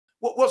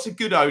what's a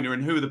good owner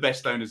and who are the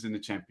best owners in the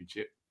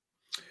Championship?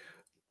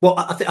 Well,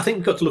 I think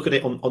we've got to look at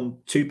it on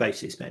two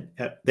bases, Ben.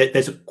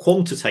 There's a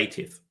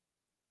quantitative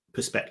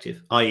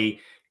perspective, i.e.,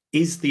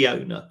 is the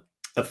owner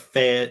a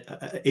fair?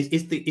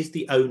 Is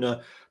the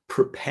owner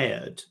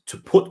prepared to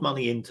put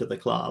money into the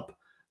club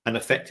and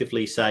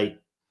effectively say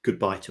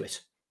goodbye to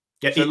it?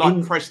 Yeah, so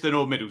like Preston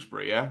or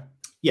Middlesbrough,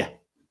 yeah,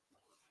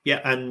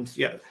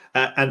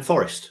 and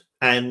Forest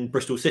and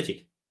Bristol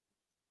City.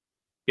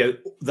 You know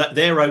that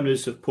their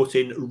owners have put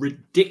in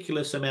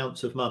ridiculous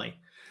amounts of money.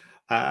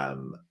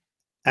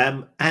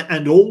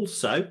 And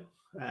also,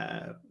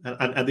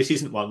 and this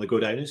isn't one of the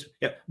good owners.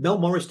 Yeah, Mel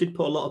Morris did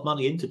put a lot of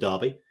money into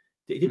Derby.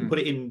 He didn't put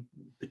it in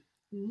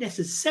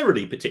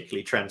necessarily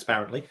particularly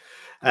transparently,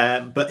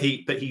 but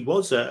he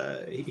was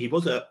a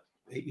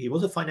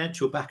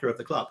financial backer of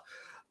the club.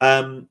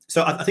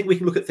 So I think we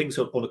can look at things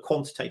on a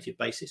quantitative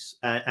basis,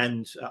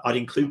 and I'd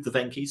include the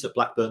Venky's at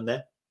Blackburn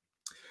there.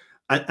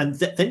 And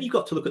then you've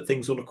got to look at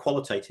things on a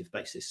qualitative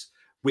basis,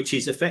 which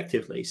is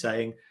effectively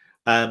saying,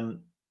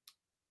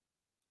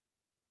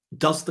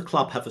 does the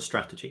club have a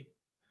strategy?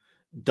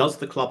 Does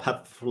the club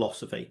have a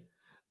philosophy?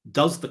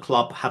 Does the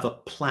club have a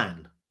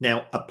plan?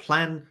 Now, a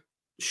plan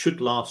should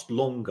last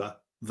longer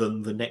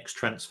than the next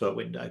transfer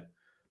window.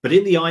 But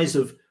in the eyes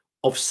of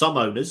some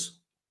owners,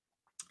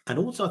 and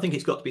also I think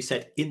it's got to be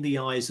said, in the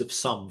eyes of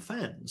some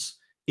fans,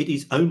 it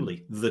is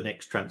only the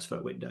next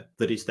transfer window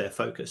that is their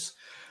focus.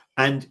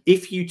 And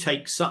if you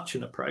take such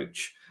an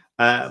approach,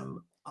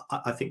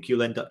 I think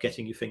you'll end up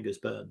getting your fingers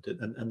burned,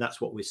 and that's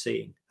what we're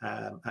seeing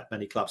at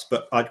many clubs.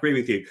 But I agree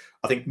with you.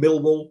 I think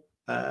Millwall,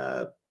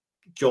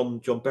 John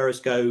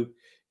Beresco,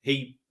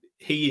 he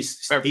is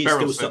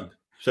still some.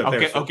 So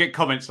I'll get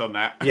comments on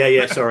that.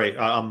 Yeah. Sorry,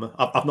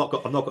 I've not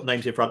got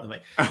names in front of me.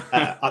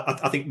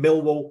 I think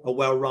Millwall are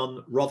well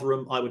run.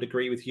 Rotherham, I would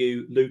agree with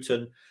you.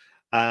 Luton.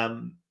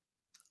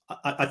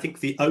 I think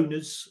the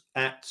owners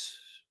at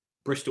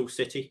Bristol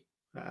City,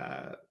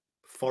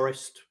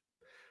 Forest,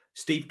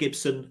 Steve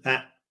Gibson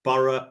at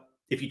Borough.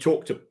 If you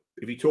talk to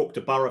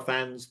Borough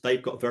fans,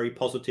 they've got a very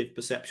positive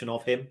perception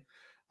of him.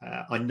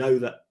 I know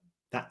that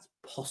that's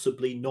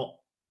possibly not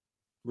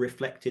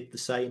reflected the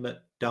same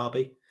at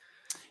Derby.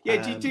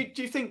 Yeah, do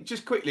you think,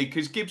 just quickly,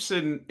 because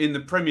Gibson in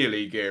the Premier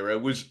League era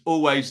was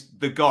always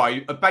the guy,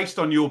 based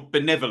on your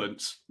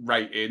benevolence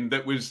rating,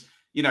 that was,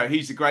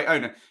 he's a great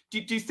owner. Do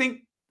you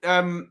think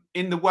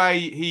in the way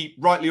he,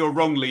 rightly or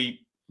wrongly,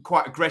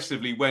 quite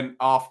aggressively went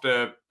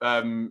after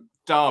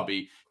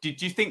Derby, do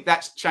you think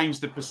that's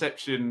changed the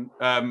perception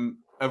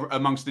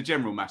amongst the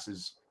general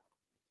masses?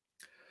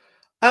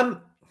 I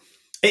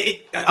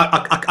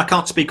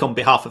can't speak on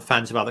behalf of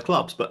fans of other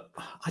clubs, but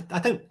I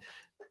don't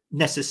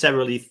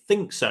necessarily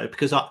think so,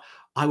 because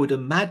I would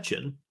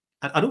imagine,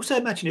 and I'd also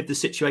imagine if the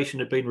situation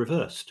had been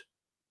reversed,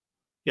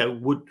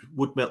 would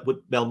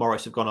Mel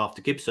Morris have gone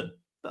after Gibson?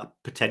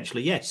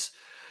 Potentially, yes.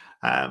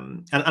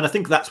 And I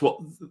think that's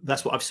what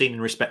I've seen in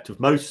respect of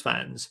most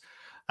fans.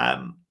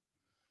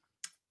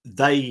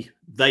 They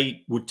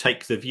would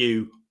take the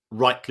view,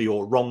 rightly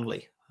or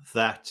wrongly,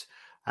 that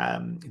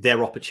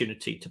their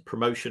opportunity to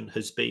promotion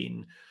has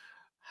been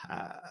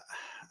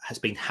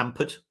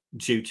hampered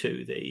due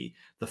to the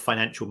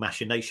financial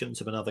machinations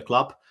of another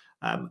club,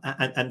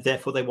 and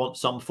therefore they want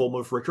some form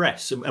of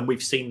redress. And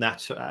we've seen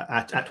that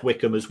at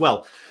Wycombe as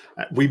well.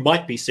 We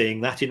might be seeing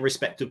that in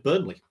respect of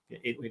Burnley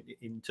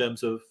in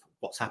terms of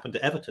what's happened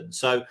to Everton.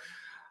 So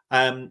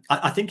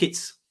I think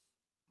it's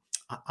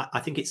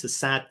a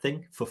sad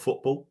thing for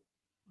football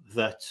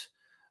that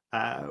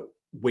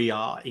we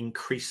are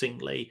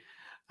increasingly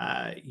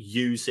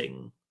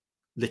using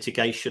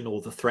litigation or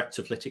the threats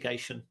of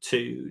litigation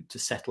to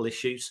settle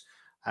issues.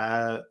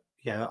 I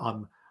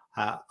don't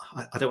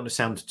want to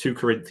sound too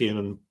Corinthian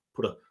and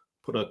put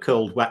a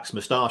curled wax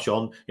moustache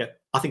on.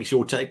 I think it should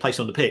all take place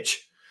on the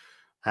pitch,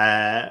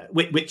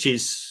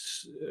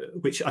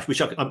 which I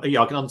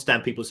can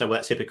understand people say, well,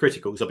 that's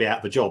hypocritical because I'll be out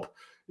of a job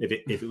if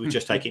it was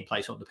just taking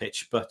place on the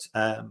pitch. But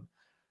I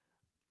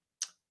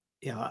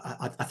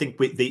think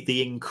with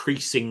the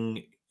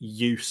increasing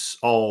use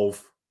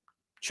of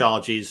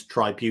charges,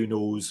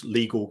 tribunals,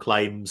 legal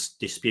claims,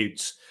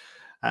 disputes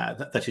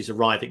that is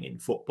arriving in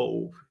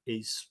football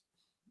is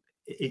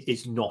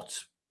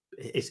not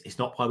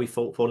why we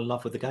fall in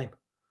love with the game.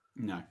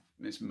 No,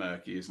 it's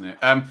murky, isn't it?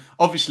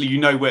 Obviously, you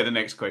know where the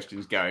next question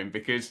is going,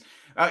 because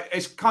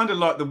it's kind of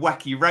like the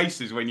wacky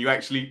races when you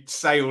actually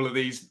say all of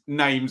these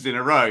names in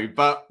a row.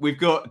 But we've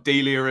got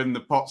Delia and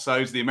the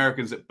Potsos, the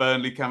Americans at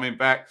Burnley coming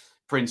back,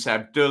 Prince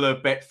Abdullah,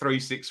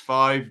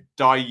 Bet365,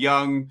 Dai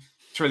Young,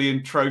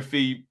 Trillion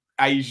Trophy,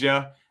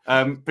 Asia,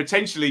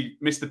 potentially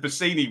Mr.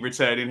 Bassini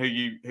returning, who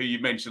you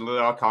mentioned,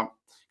 although I can't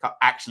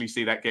actually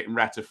see that getting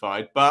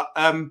ratified. But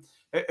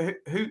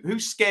who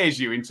scares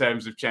you in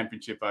terms of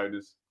Championship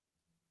owners?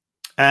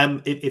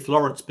 If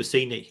Lawrence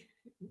Bassini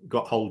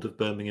got hold of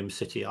Birmingham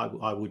City,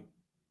 I would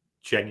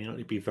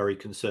genuinely be very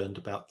concerned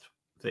about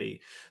the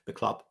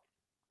club.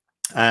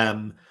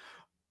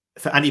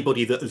 For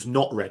anybody that has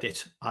not read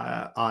it,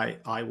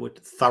 I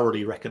would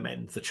thoroughly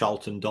recommend the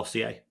Charlton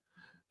dossier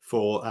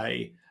for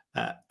a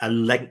a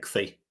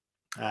lengthy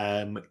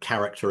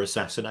character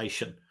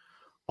assassination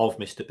of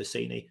Mr.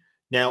 Bassini.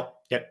 Now,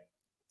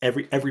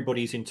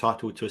 everybody's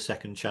entitled to a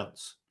second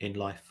chance in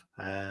life,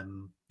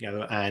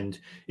 and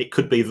it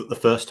could be that the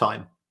first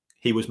time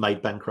he was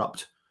made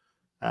bankrupt,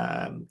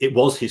 it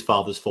was his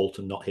father's fault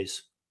and not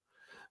his.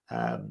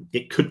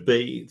 It could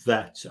be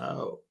that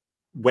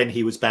when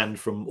he was banned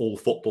from all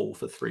football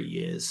for 3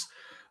 years,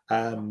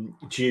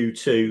 due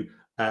to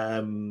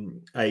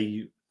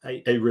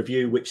a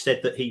review which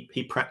said that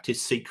he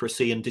practiced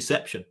secrecy and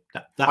deception.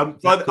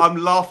 I'm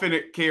laughing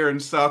at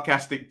Kieran's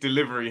sarcastic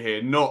delivery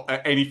here, not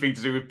anything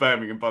to do with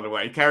Birmingham, by the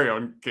way. Carry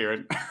on,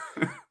 Kieran.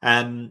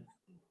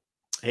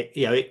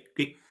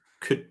 It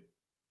could,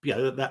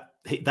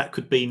 that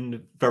could be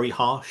very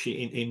harsh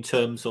in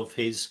terms of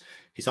his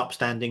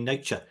upstanding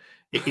nature.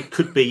 It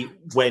could be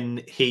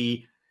when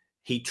he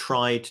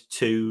tried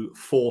to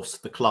force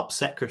the club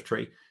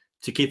secretary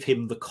to give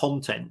him the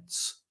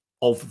contents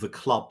of the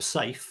club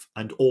safe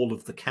and all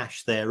of the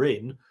cash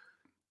therein,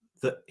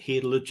 that he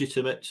had a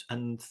legitimate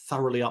and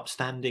thoroughly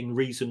upstanding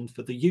reason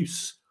for the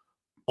use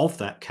of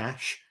that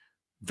cash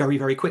very,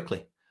 very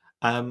quickly.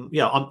 I'm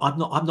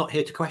not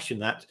here to question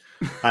that.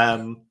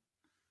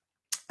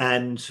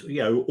 And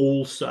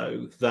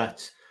also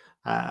that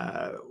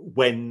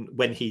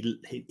when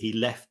he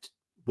left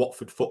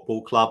Watford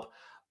Football Club,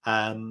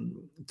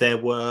 there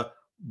was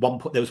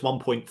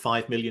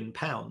 £1.5 million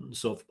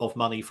of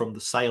money from the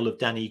sale of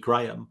Danny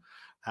Graham,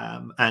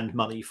 and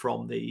money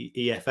from the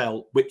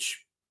EFL,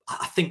 which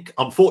I think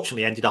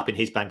unfortunately ended up in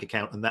his bank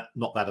account and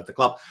not that of the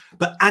club.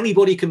 But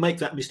anybody can make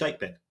that mistake,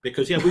 Ben,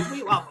 because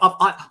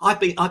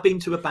I've been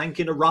to a bank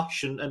in a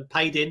rush and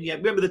paid in. Yeah,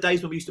 remember the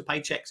days when we used to pay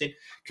checks in? It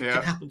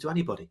can happen to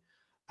anybody.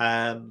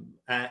 The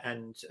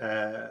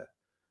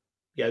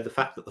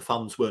fact that the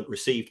funds weren't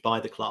received by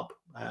the club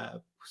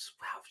was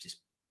just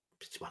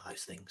one of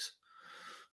those things.